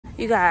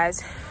You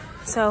guys,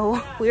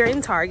 so we're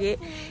in Target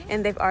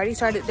and they've already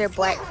started their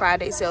Black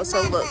Friday sale.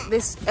 So look,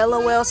 this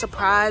LOL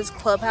Surprise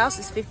Clubhouse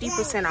is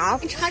 50%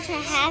 off.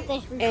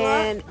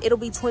 And it'll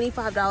be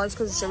 $25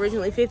 because it's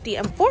originally $50.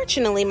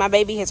 Unfortunately, my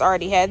baby has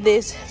already had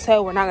this,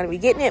 so we're not going to be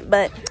getting it.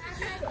 But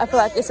I feel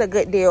like it's a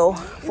good deal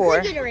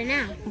for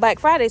Black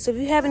Friday. So if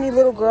you have any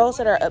little girls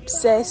that are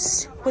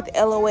obsessed with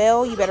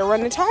LOL, you better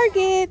run to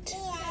Target.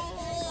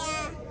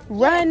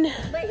 Run.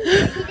 But she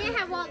did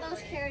have all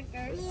those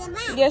characters.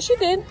 Yeah, she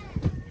did.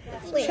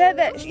 She had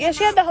that. Yeah,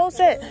 she had the whole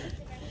set.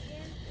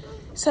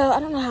 So I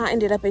don't know how I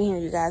ended up in here,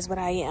 you guys, but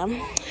I am.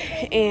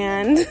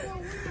 And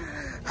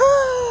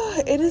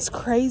it is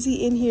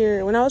crazy in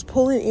here. When I was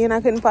pulling in, I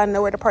couldn't find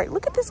nowhere to park.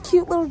 Look at this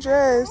cute little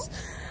dress.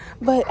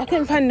 But I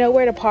couldn't find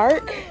nowhere to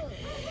park.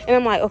 And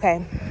I'm like,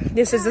 okay,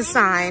 this is a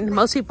sign.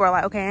 Most people are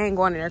like, okay, I ain't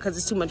going in there because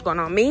there's too much going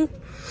on me.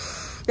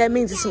 That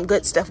means there's some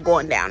good stuff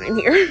going down in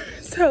here.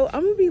 So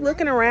I'm going to be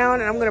looking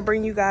around and I'm going to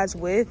bring you guys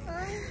with.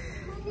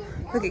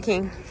 Look at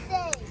King.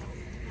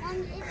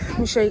 Let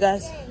me show you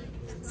guys.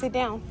 Sit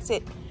down.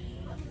 Sit.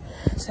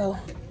 So,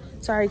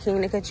 sorry,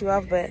 King, to cut you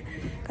off, but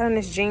got on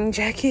this jean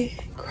jacket.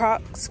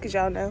 Crocs, because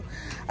y'all know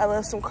I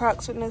love some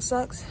Crocs with no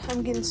socks.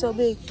 I'm getting so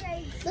big.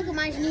 Look at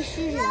my new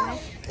shoes,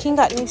 guys. King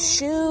got new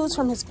shoes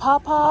from his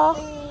papa.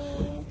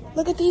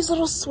 Look at these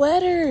little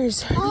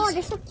sweaters. Oh,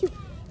 they're so cute.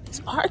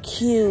 These are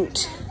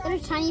cute. They're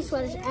the tiniest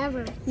sweaters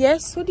ever.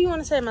 Yes? What do you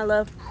want to say, my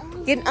love?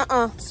 Get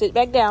sit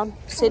back down.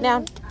 Sit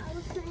down.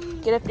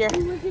 Get up there.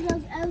 Look at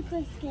those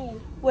outfits,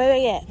 Kate. Where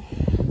they at?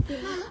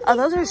 Oh,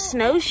 those are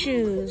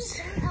snowshoes.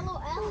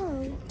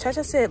 LOL.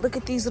 Chacha said, look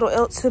at these little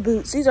Elsa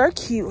boots. These are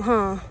cute,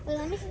 huh? Wait,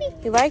 let me see.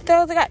 You like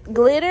those? They got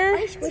glitter. Are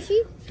they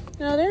squishy?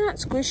 No, they're not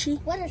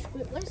squishy. What are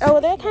squishy? Oh,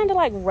 they're kind of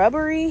like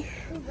rubbery.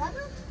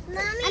 Rubber? Mommy,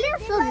 I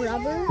never felt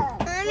rubber.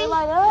 They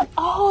light up.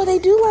 Oh, they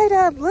do light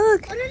up.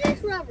 Look. What is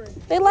this rubber?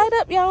 They light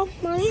up, y'all.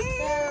 Mommy?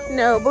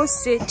 No, both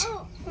sit.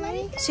 Oh,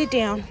 mommy? Sit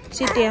down.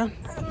 Sit down.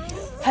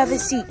 Have a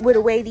seat with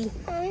a weighty.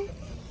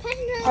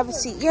 Have a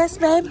seat. Yes,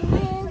 babe.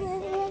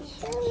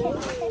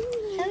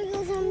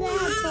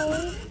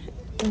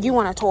 You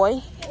want a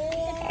toy?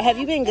 Have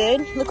you been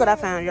good? Look what I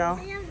found, y'all.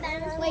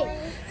 Wait.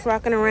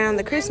 Rocking around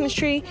the Christmas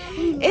tree.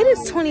 It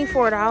is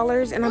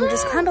 $24 and I'm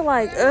just kind of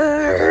like,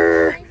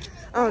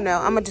 oh no,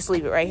 I'm gonna just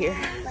leave it right here.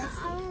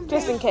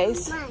 Just in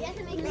case.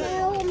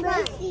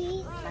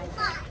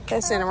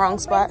 That's in the wrong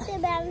spot.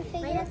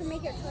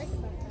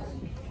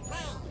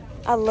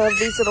 I love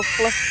these little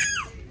fluff.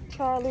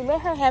 Charlie,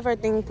 let her have her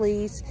thing,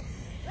 please.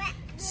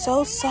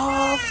 So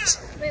soft.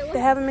 They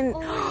have them in.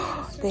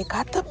 They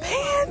got the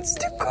pants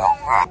to go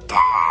with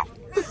that.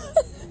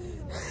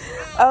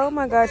 Oh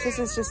my gosh, this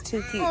is just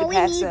too cute to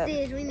pass up.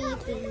 We need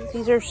these.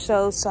 These are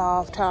so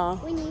soft, huh?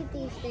 We need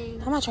these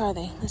things. How much are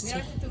they? Let's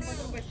see.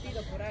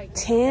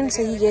 10,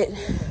 so you get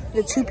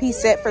the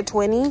 2-piece set for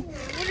 20. I'm sure.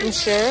 These are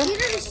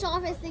the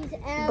softest things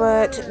ever.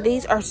 But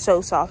these are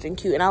so soft and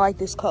cute, and I like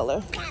this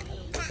color.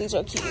 These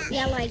are cute.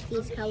 Yeah, I like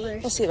these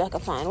colors. Let's see if I can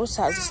find. What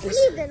size is this?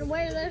 I need to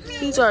wear those.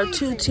 These are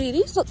 2T.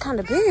 These look kind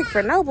of big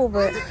for Noble,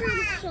 but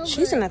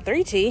she's in a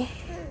 3T.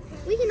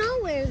 We can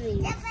all wear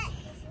these.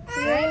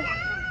 Yeah.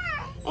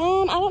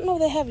 I don't know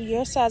if they have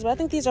your size, but I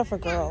think these are for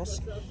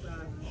girls.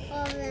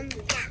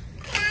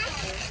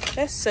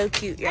 That's so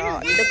cute, y'all.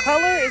 The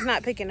color is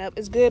not picking up.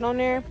 It's good on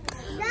there,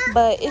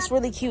 but it's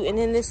really cute. And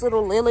then this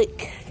little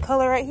lilac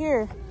color right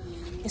here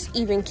is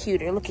even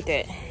cuter. Look at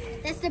that.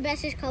 That's the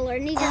bestest color.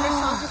 And these are the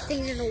softest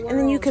things in the world. And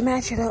then you can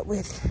match it up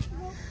with,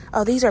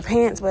 oh, these are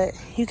pants, but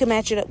you can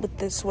match it up with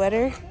the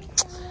sweater.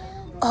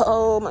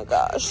 Oh my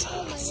gosh.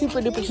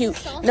 Super duper cute.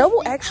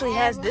 Noble actually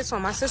has this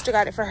one. My sister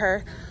got it for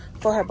her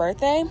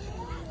birthday.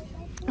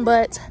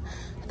 But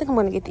I think I'm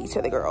going to get these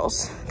for the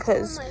girls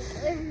because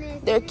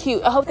they're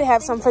cute. I hope they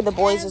have some for the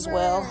boys as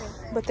well.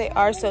 But they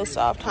are so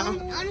soft, huh?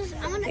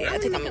 Yeah, I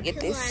think I'm going to get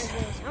this.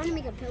 I want to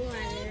make a pillow out of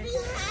this.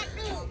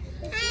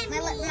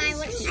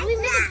 Should we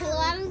make a pillow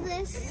out of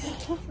this?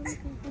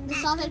 The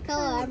softest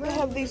pillow ever. They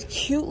have these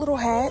cute little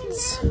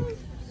hats.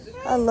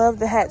 I love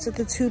the hats with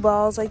the 2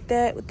 balls like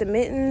that with the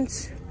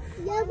mittens.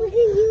 Yeah, we can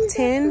use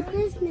 10. that for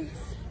Christmas.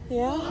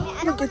 Yeah,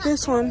 look at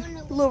this one.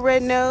 Little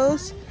red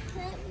nose.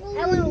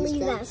 I want to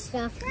leave that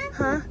stuff.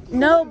 Huh?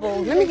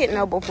 Noble. Let me get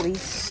Noble,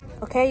 please.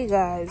 Okay, you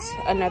guys.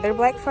 Another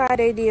Black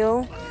Friday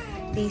deal.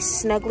 These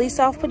snuggly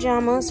soft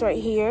pajamas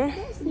right here.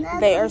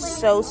 They are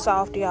so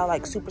soft, y'all.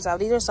 Like super soft.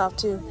 These are soft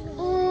too.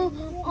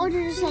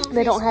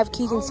 They don't have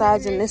Keegan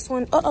size in this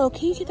one. Uh-oh,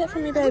 can you get that for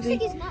me, baby?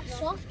 Looks like it's not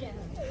soft yet.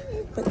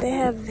 But they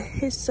have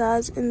his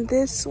size in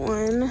this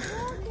one.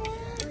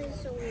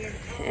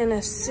 And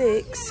a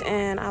 6.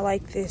 And I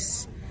like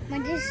this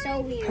But this is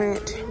so weird.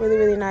 print. Really,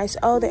 really nice.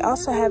 Oh, they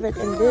also have it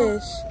in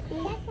this.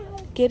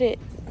 Get it.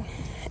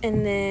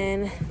 And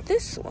then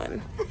this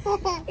one.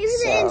 Even the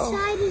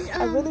inside is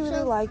I really,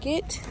 really like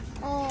it.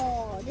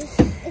 Oh, this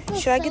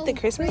Should I get the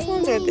Christmas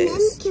ones or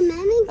this?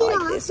 I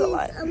like this a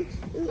lot.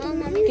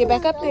 Get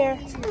back up there.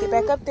 Get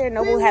back up there.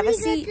 Noble, have a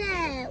seat.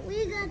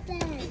 We got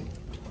that.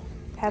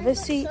 Have a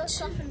seat.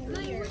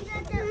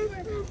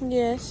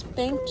 Yes,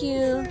 thank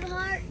you.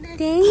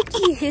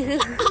 Thank you.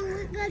 Oh,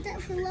 we got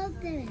that for love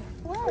then.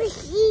 What?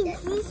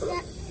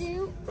 That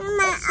soup.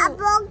 Mama, I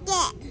broke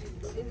it.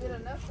 Is it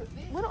enough for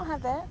me? We don't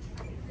have that.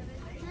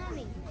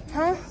 Mommy.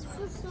 Huh? This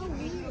feels so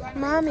weird.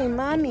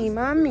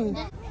 Mommy.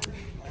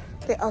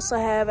 They also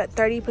have a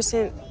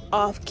 30%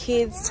 off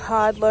kids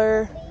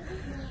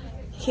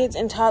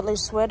and toddler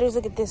sweaters.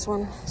 Look at this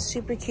one.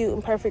 Super cute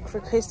and perfect for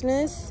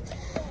Christmas.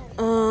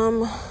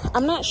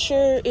 I'm not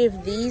sure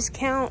if these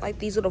count, like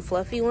these little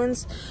fluffy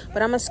ones,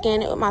 but I'm gonna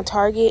scan it with my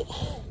Target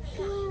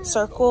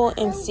circle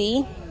and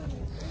see.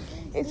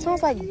 It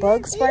smells like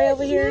bug spray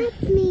over here.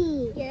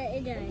 Yeah,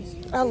 it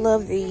does. I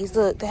love these.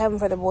 Look, they have them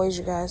for the boys,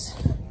 you guys.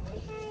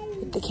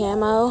 With the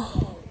camo,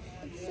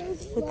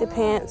 with the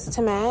pants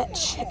to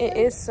match. It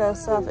is so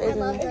soft, isn't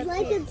it? It's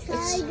like a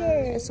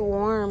tiger. It's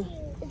warm.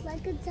 It's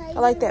like a tiger. I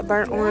like that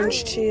burnt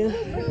orange too.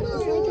 It's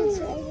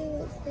like a tiger.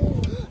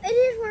 It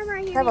is warm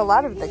right here. They have a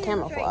lot of the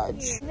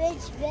camouflage.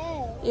 Rich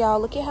bell. Y'all,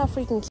 look at how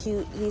freaking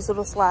cute these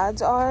little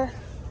slides are.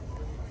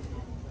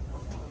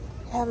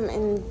 They have them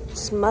in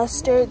this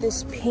mustard,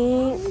 this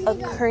pink, a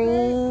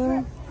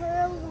cream.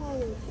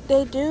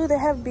 They do. They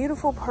have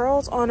beautiful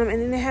pearls on them,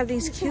 and then they have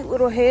these cute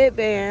little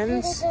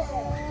headbands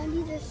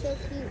These are so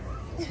cute.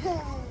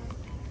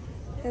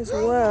 as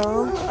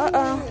well.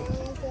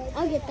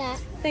 I'll get that.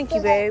 Thank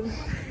you, babe.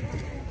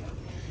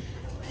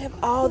 They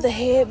have all the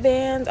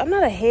headbands. I'm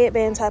not a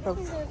headband type of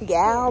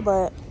gal,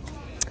 but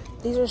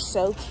these are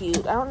so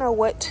cute. I don't know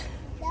what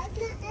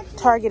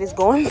Target is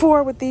going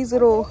for with these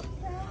little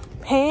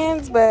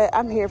pants, but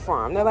I'm here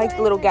for them. They're like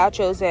the little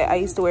gauchos that I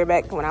used to wear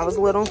back when I was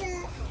little,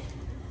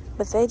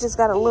 but they just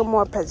got a little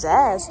more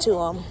pizzazz to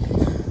them.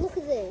 Look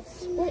at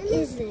this. What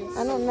is this?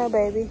 I don't know,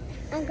 baby.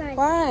 Okay.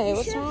 Why?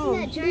 What's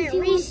wrong?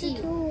 Giant Reese.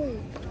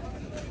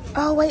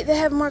 Oh, wait, they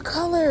have more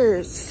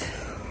colors.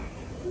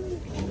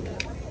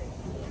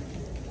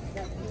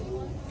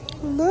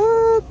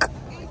 Look.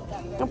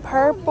 A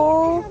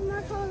purple.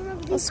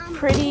 It's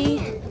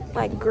pretty,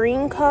 like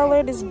green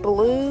color. This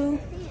blue.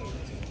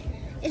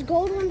 It's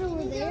gold ones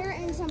over there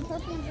and some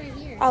purple ones right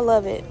here. I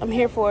love it. I'm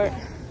here for it.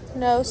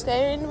 No,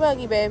 stay in the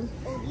buggy, babe.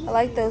 I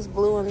like those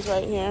blue ones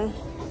right here.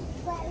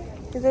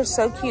 They're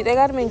so cute. They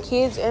got them in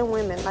kids and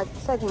women. Like,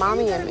 it's like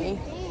mommy and me.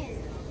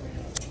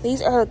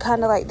 These are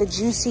kind of like the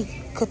Juicy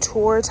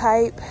Couture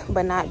type,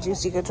 but not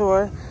Juicy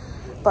Couture.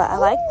 But I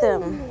like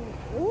them.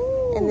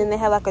 And then they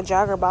have like a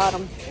jogger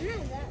bottom.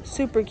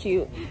 Super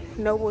cute.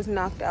 Noah was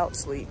knocked out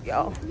sleep,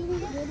 y'all.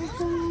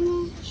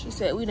 She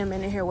said we done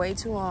been in here way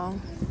too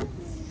long.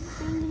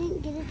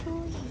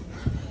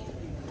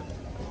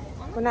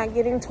 We're not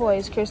getting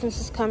toys. Christmas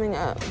is coming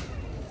up.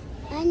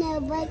 I know,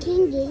 but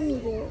King gave me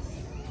this.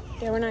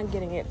 Yeah, we're not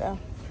getting it though.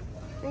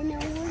 I know,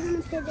 we're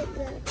gonna fit it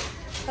good.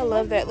 I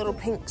love that little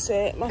pink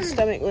set. My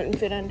stomach wouldn't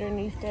fit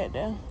underneath that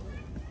though.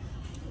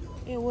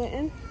 It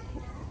wouldn't.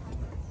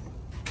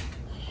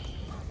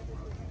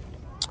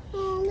 Oh,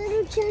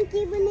 little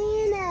chunky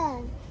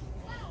banana.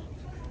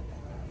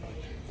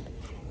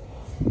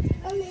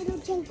 A little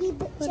chunky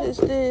banana. What is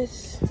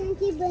this?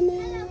 Chunky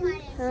banana.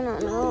 I don't know. I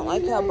don't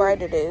like how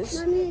bright it is.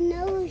 Mommy, you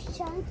know who's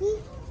chunky?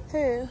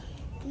 Who?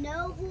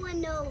 Noble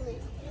and Nolan.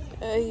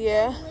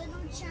 Yeah.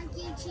 Little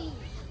chunky cheese.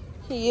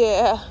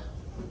 Yeah.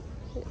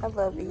 I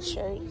love these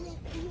shirts.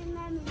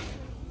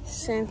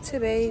 Santa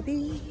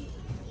baby.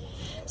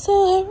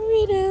 So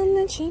hurry down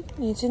the cheek,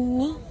 need to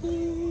know.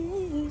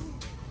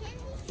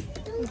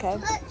 Okay.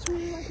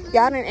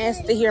 Y'all didn't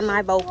ask to hear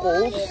my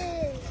vocals.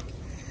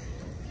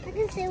 I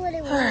can say what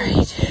it was.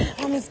 Alright.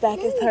 Mommy's back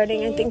is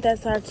hurting. I think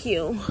that's our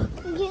cue.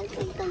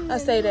 I'll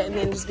say that and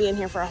then just be in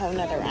here for a whole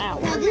nother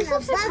hour. No, this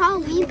looks like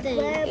Halloween thing.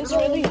 It's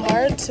really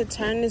hard to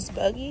turn this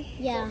buggy.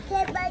 Yeah.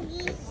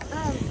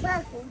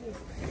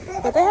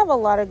 But they have a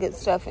lot of good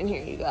stuff in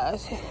here, you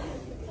guys.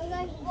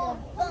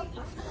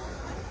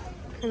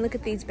 And look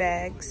at these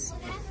bags.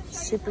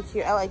 Super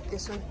cute. I like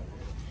this one.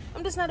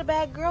 I'm just not a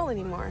bag girl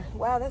anymore.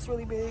 Wow, that's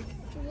really big.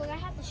 Look, I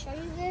have to show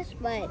you this,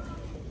 but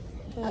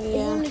Oh, it's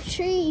on the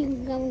tree. You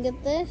can come and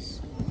get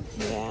this.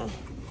 Yeah.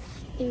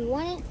 Do you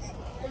want it?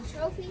 The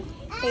trophy?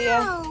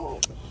 Yeah.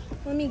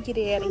 Let me get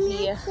it out of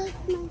here. Click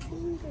my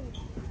finger.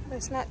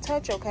 Let's not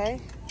touch, okay?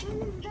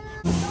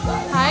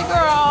 Hi,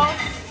 girl.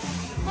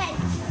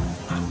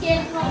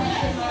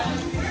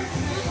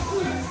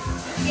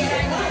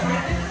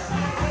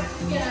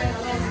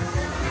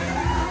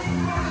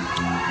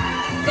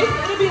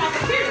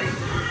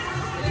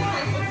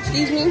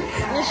 Excuse me,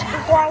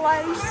 Mr.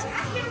 Guarlays.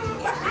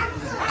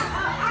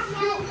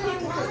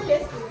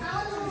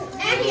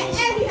 And he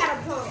had a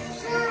pump.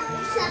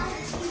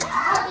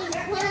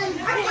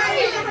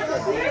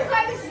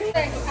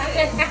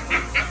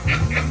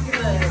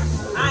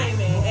 I ain't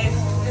mad.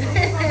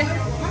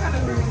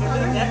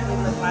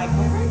 Definitely look like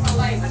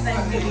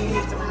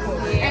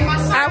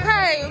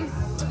Okay.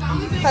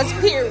 That's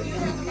period.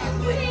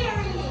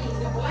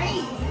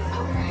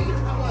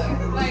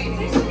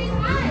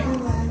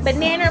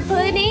 Banana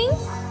pudding.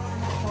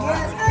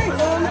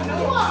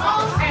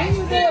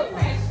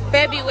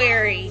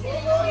 February.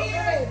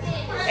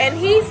 And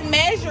he's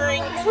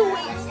measuring 2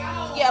 weeks.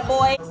 Yeah,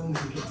 boy.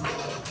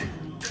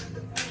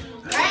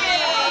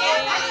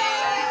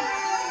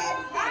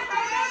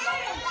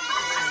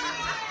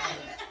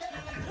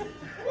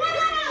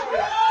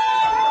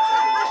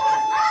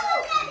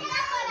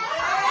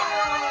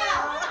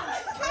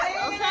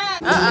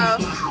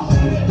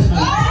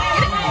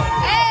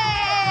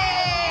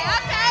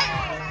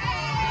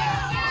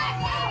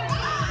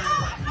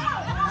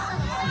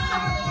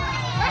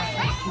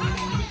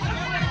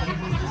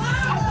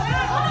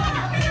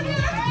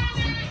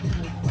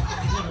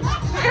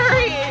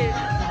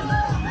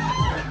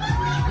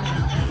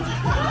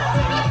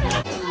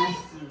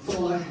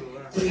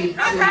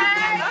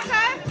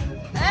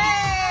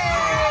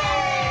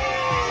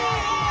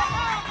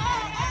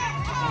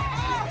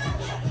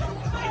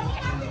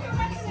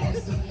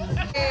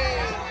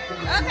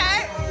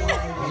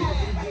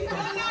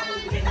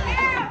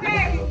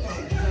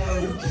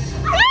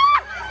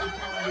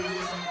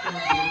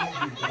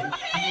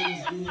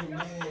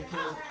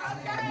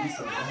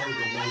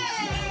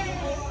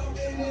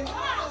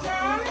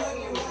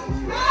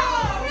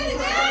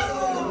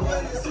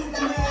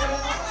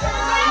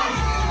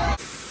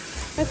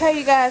 Okay,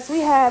 you guys,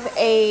 we have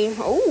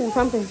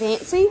something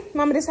fancy.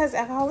 Mama, this has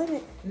alcohol in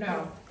it.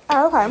 No.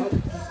 Oh, okay.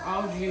 It's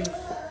all juice.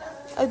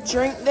 A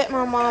drink that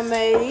my mom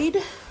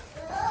made.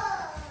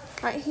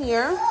 Right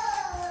here.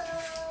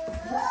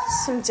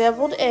 Some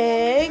deviled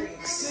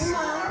eggs.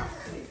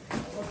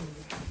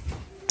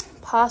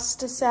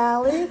 Pasta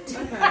salad.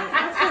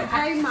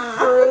 Hey, Mom.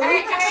 Fruit.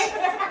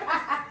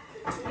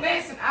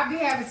 Listen, I'll be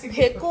having to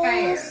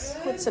Pickles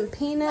with some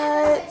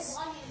peanuts.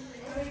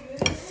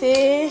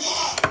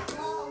 Fish.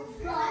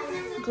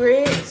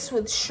 Grits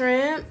with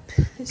shrimp.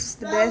 This is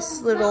the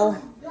best little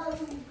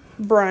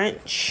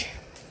brunch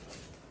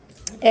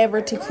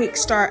ever to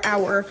kickstart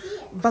our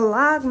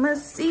Vlogmas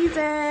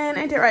season.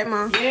 Ain't it right,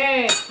 Mom?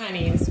 Yes,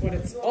 honey. That's what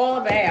it's all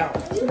about.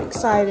 I'm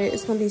excited.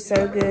 It's gonna be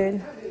so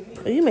good.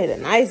 Oh, you made a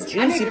nice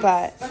juicy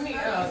pot. Let me,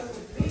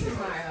 this is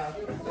my,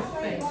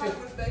 thing too.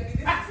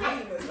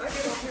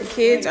 The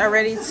kids are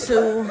ready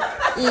to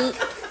eat.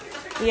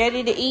 You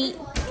ready to eat?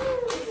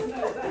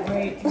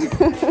 Wait.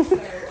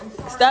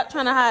 Stop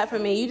trying to hide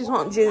from me. You just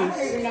want juice.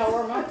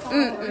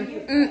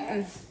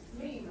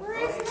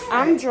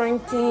 I'm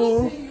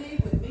drinking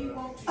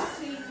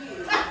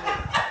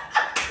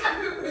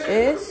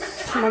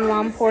this. My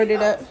mom poured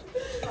it up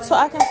so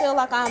I can feel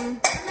like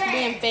I'm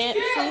being fancy.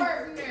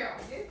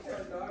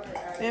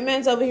 That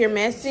man's over here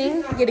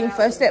messing, getting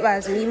fussed at by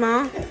his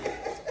mom.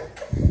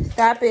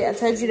 Stop it. I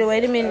told you to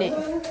wait a minute.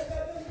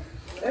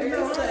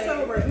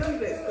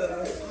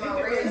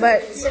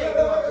 But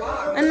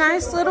a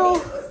nice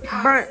little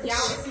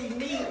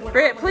brunch.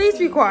 Brett, please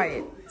be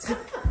quiet.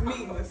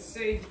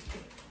 See,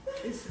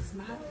 this is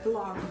not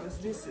Vlogmas.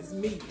 This is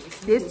me.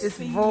 This is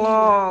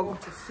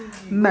Vlogmas.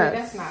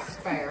 That's not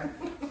fair.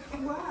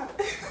 Why?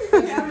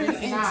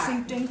 It's And not.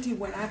 see dainty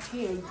when I tell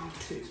you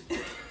to.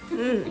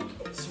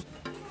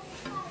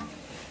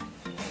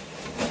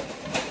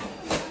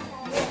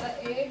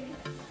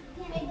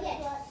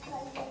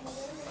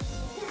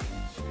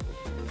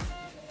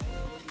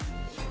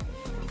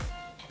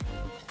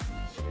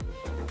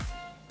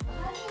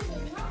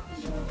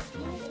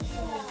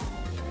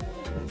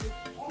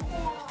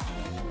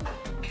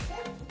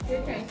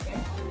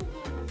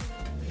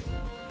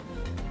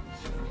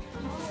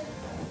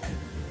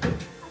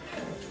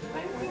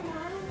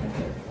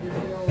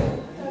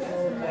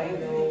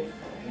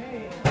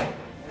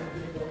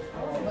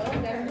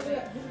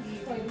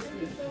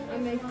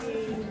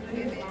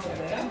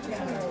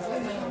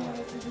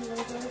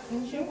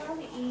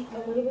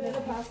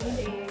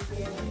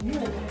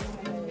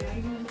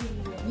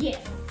 Yes.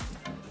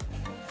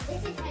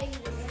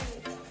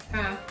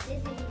 Huh?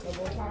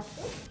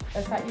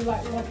 That's how you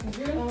like what's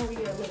juice? Oh,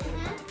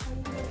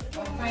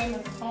 yeah. A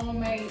famous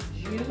homemade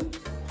juice.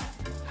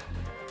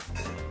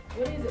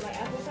 What is it, like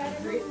apple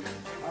cider?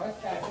 Oh, it's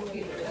got to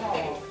get it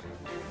all.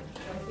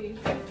 See?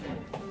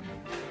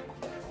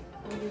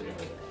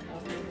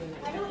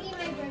 I don't eat my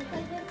drink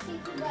like this,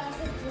 people, but I'll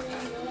put it in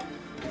it.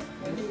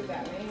 And who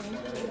got me?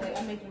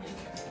 I'm making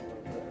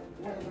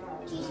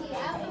Gigi,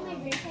 I'll eat my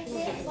drink like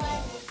this, but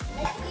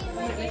let's eat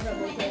my drink with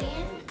my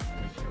hand.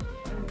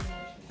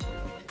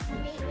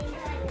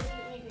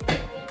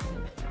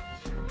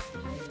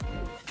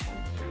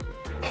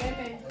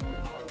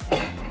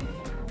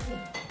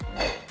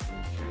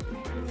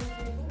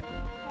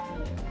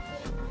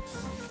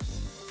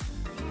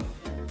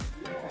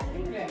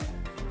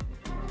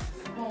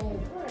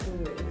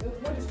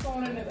 What is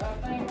going in the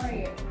thing right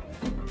here?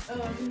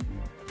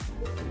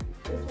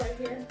 This right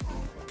here.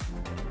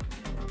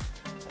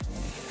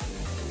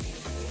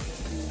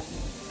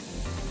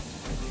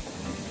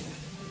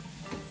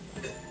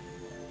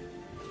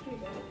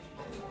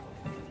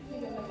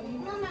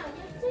 Mama,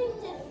 just take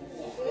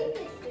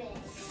this bit.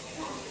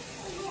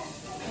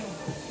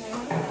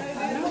 I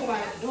know why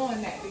it's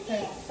doing that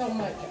because so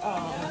much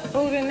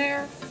food in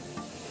there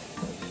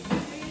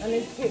and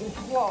it's getting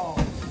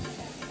clogged.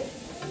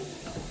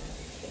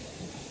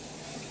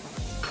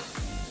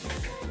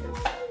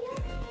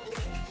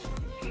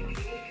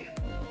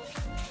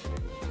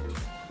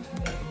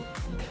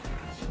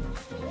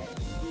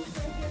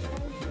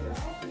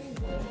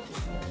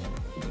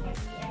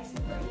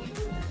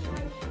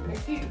 They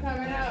keep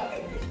coming out.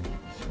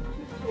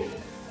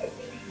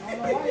 I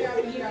don't know why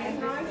y'all be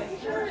trying to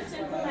insurance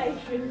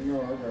information. No,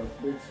 I gotta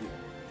fix it.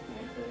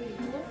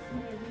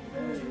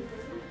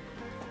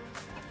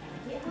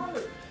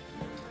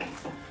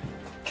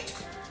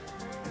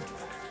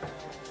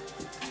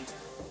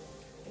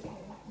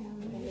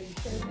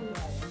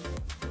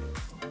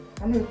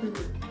 How many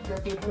people got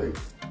their plate?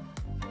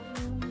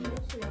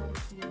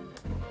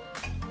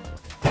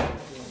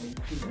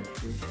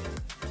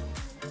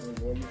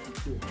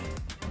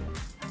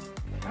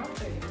 I don't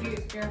think the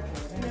kids careful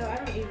with that. No, I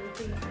don't even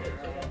think it.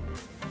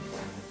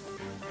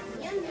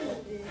 Yummy.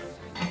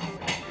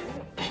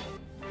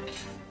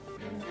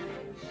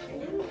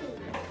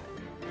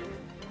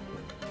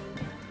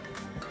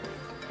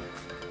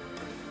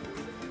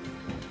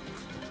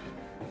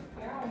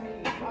 Y'all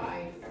need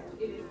advice.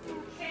 It is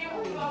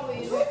shambles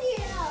always. Who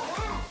did all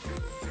that?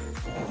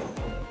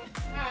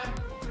 Huh?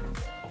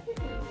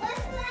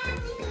 What's that?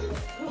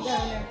 Who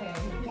down there, Kay?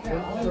 You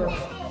got one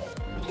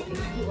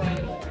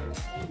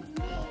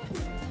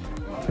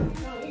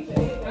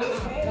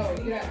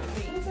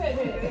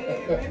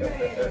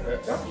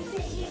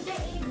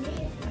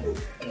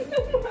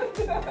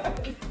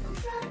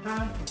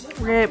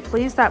Red,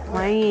 please stop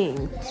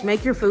playing. Just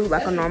make your food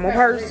like a normal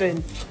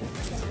person.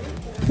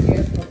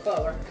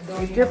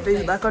 Make your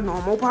food like a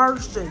normal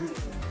person.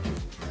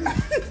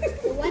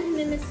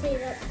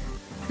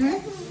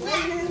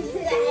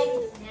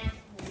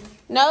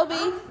 No, B.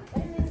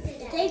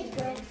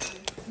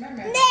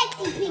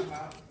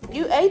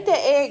 You ate the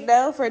egg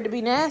though for it to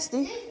be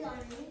nasty.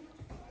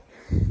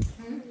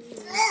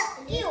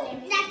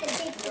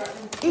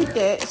 Eat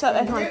that. Stop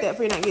acting like that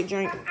for you not get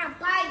drink.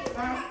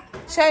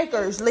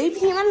 Shakers, leave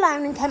him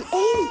alone and come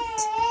eat.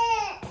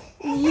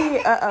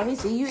 Yeah. He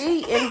see you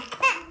eating.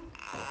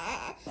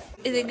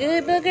 Is it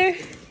good, Booger?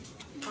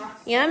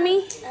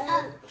 Yummy?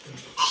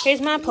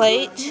 Here's my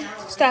plate.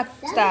 Stop.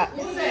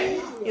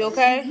 You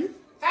okay?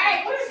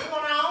 Hey, what is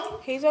going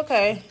on? He's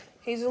okay.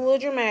 He's a little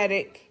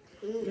dramatic.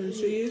 And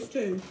she is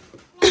too.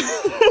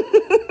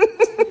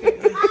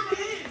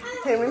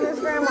 Him and his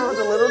grandma's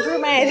a little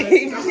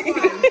dramatic.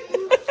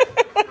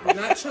 Do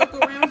not choke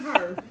around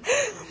her.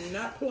 Do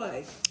not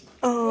play.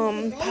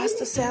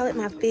 Pasta salad,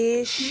 my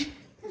fish,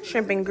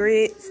 shrimp and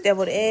grits,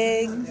 deviled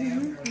eggs.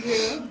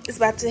 It's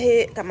about to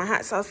hit. Got my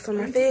hot sauce on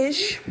my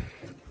fish.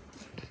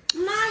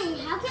 Mommy,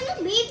 how can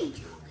the baby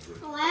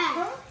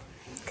chocolate?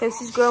 Cause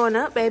he's growing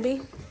up,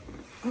 baby.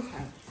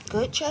 Okay.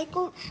 Good,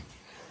 Jacob.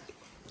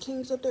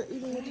 King's up there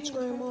eating with his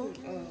grandma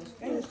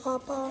and his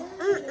papa.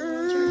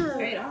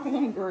 Hey, I'm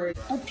hungry.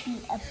 Uppy.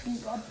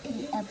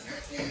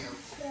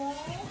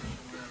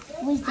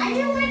 I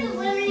know where the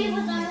lemonade was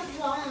on the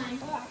line.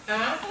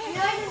 Huh?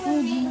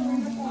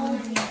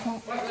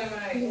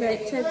 You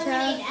like cha-cha?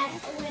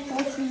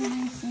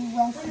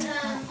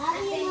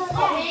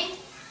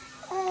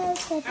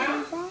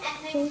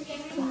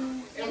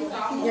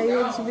 Yeah, you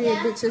want to be a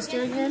big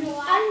sister again?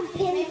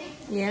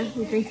 Yeah,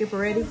 you think you're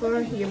ready for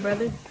your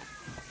brother?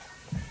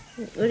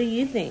 What do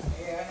you think?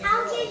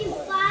 How can you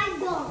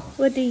find them?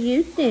 What do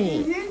you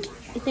think?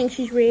 You think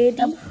she's ready?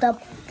 Gentle,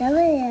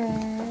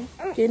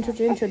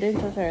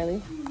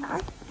 Charlie.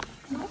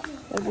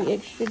 Gotta be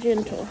extra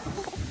gentle.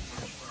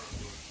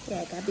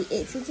 Yeah, gotta be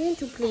extra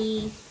gentle,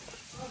 please.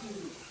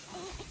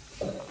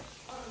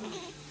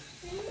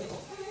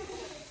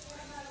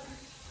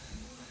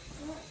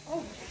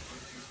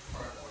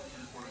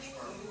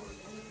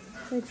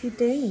 What you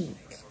think?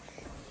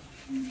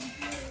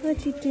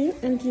 What you think,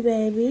 auntie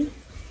baby?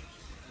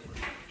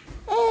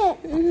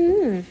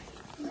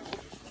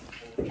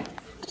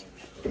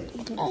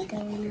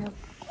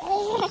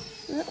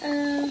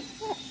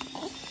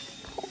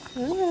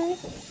 Alright.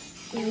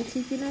 Let me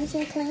keep you nice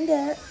and cleaned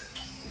up.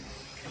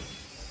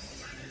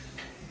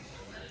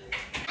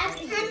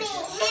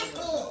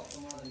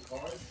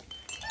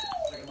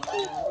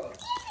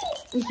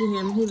 Look at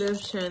him. He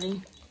loves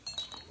Charlie.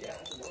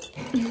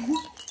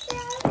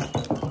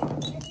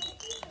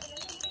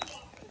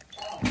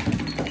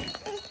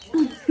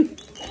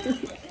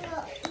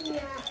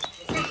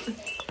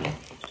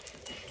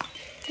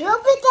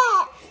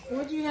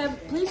 What do you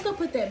have? Please go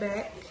put that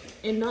back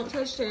and don't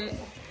touch that.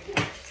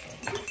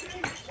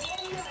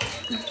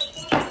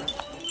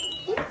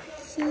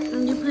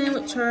 And you playing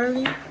with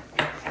Charlie?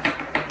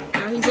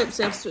 Oh, he's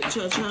obsessed with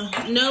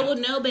Cha-Cha. No,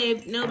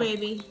 babe. No,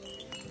 baby.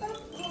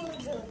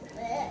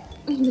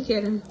 Look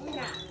at him.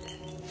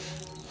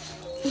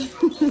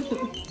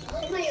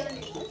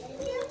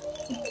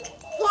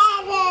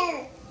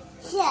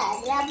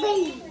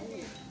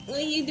 What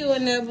are you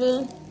doing,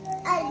 Nebel?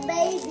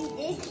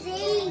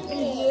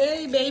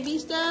 Yeah, baby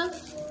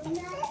stuff.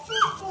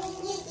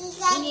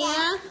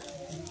 Yeah.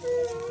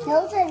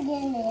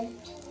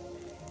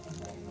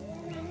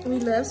 We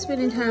love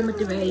spending time with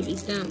the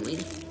babies, don't we?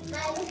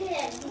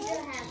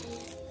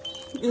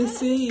 Let's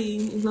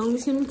see. As long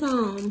as him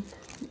calm.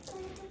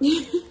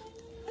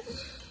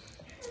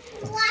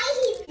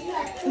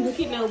 Look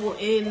at Noble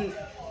and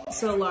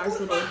Solar's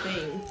little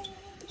thing.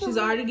 She's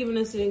already given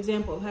us an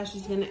example of how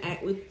she's gonna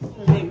act with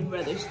her baby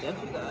brother stuff,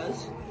 you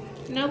guys.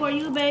 Noble, are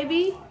you a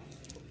baby?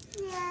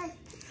 Yes.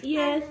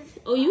 Yes.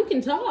 Oh, you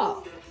can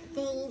talk.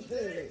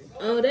 Baby.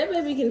 Oh, that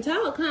baby can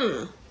talk,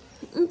 huh?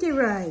 Ain't it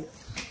right?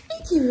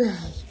 Ain't it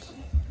right?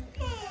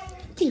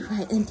 Ain't it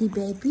right, auntie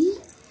baby?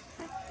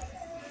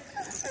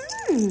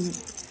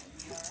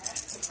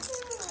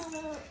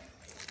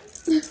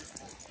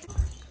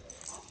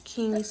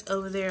 King's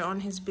over there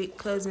on his big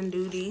cousin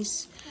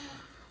duties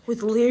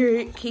with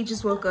Lyric. He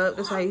just woke up.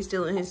 That's why he's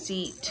still in his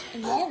seat.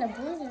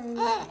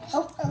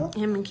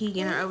 Him and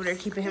Keegan are over there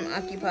keeping him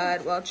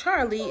occupied while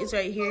Charlie is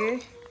right here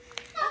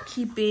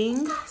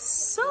keeping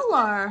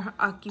Solar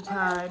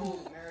occupied.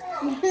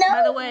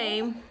 By the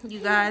way, you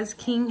guys,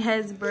 King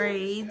has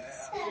braids.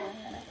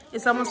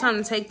 It's almost time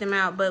to take them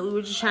out, but we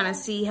were just trying to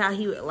see how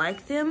he would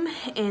like them,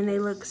 and they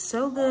look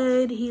so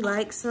good. He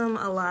likes them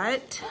a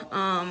lot.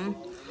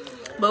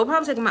 But we'll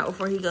probably take him out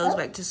before he goes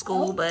back to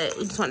school, but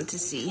we just wanted to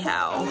see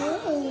how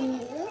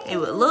it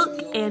would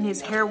look. And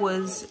his hair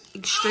was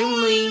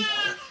extremely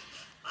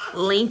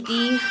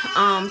lengthy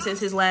since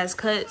his last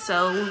cut,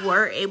 so we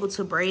were able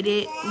to braid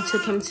it. We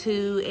took him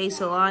to a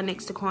salon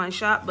next to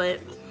Cashapp, but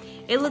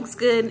It looks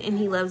good and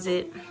he loves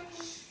it.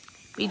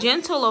 Be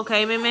gentle,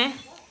 okay, Meme?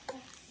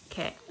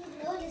 Okay.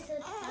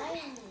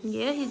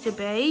 Yeah, he's a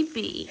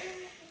baby.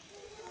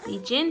 Be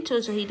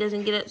gentle so he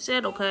doesn't get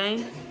upset,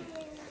 okay?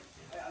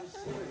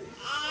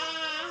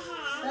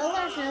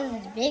 Noah's nose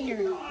is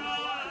bigger.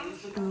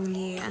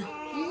 Yeah.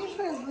 These are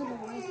for a little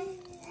one.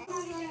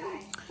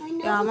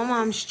 Y'all, my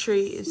mom's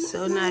tree is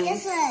so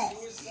nice. I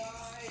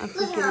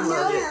freaking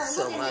love it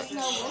so much.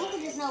 Look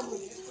at this Noble.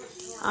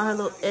 All her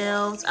little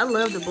elves. I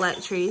love the black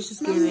tree. It's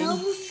just giving.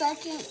 Noble's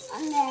second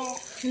on that.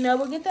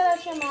 Noble, get that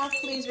out your mouth,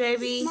 please,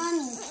 baby.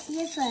 Mommy,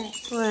 guess what?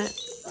 What?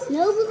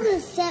 Noble's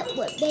is set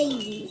with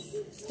babies.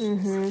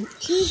 Mm-hmm.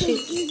 She's a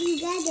Gigi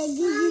Gaga,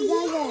 Gigi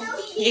Gaga.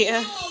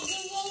 Yeah.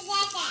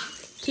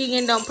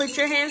 Keegan, don't put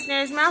your hands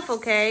near his mouth,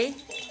 okay?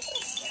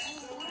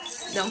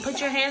 Don't put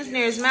your hands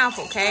near his mouth,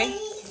 okay?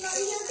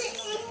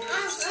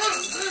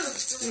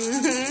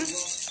 Mm-hmm.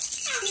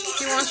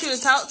 He wants you to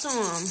talk to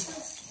him.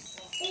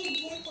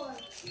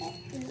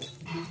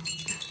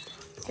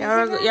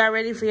 Y'all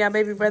ready for y'all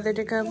baby brother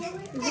to come?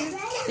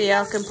 So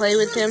y'all can play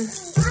with him?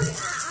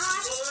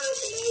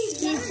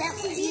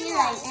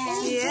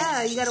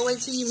 Yeah, you gotta wait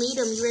till you meet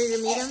him. You ready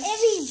to meet him?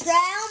 If he's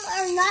brown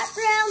or not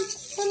brown,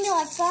 something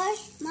like that.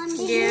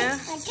 Mommy, Yeah.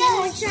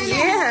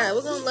 Yeah,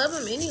 we're gonna love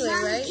him anyway,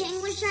 right?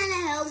 King was trying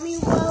to help me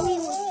while he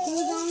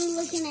was only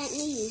looking at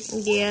me.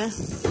 Yeah.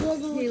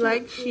 He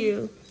likes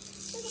you.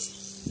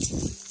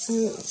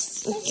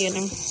 Let's get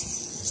him.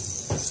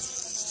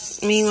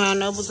 Meanwhile,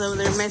 Noble's over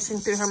there messing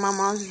through her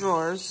mama's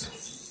drawers.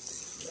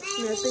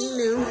 Nothing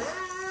new.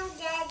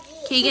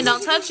 Keegan,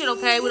 don't touch it,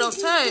 okay? We don't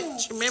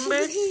touch,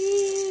 remember?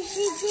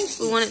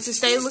 We want it to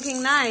stay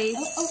looking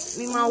nice.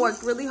 Meanwhile,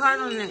 worked really hard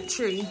on that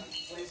tree.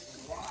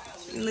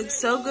 It looks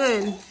so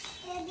good.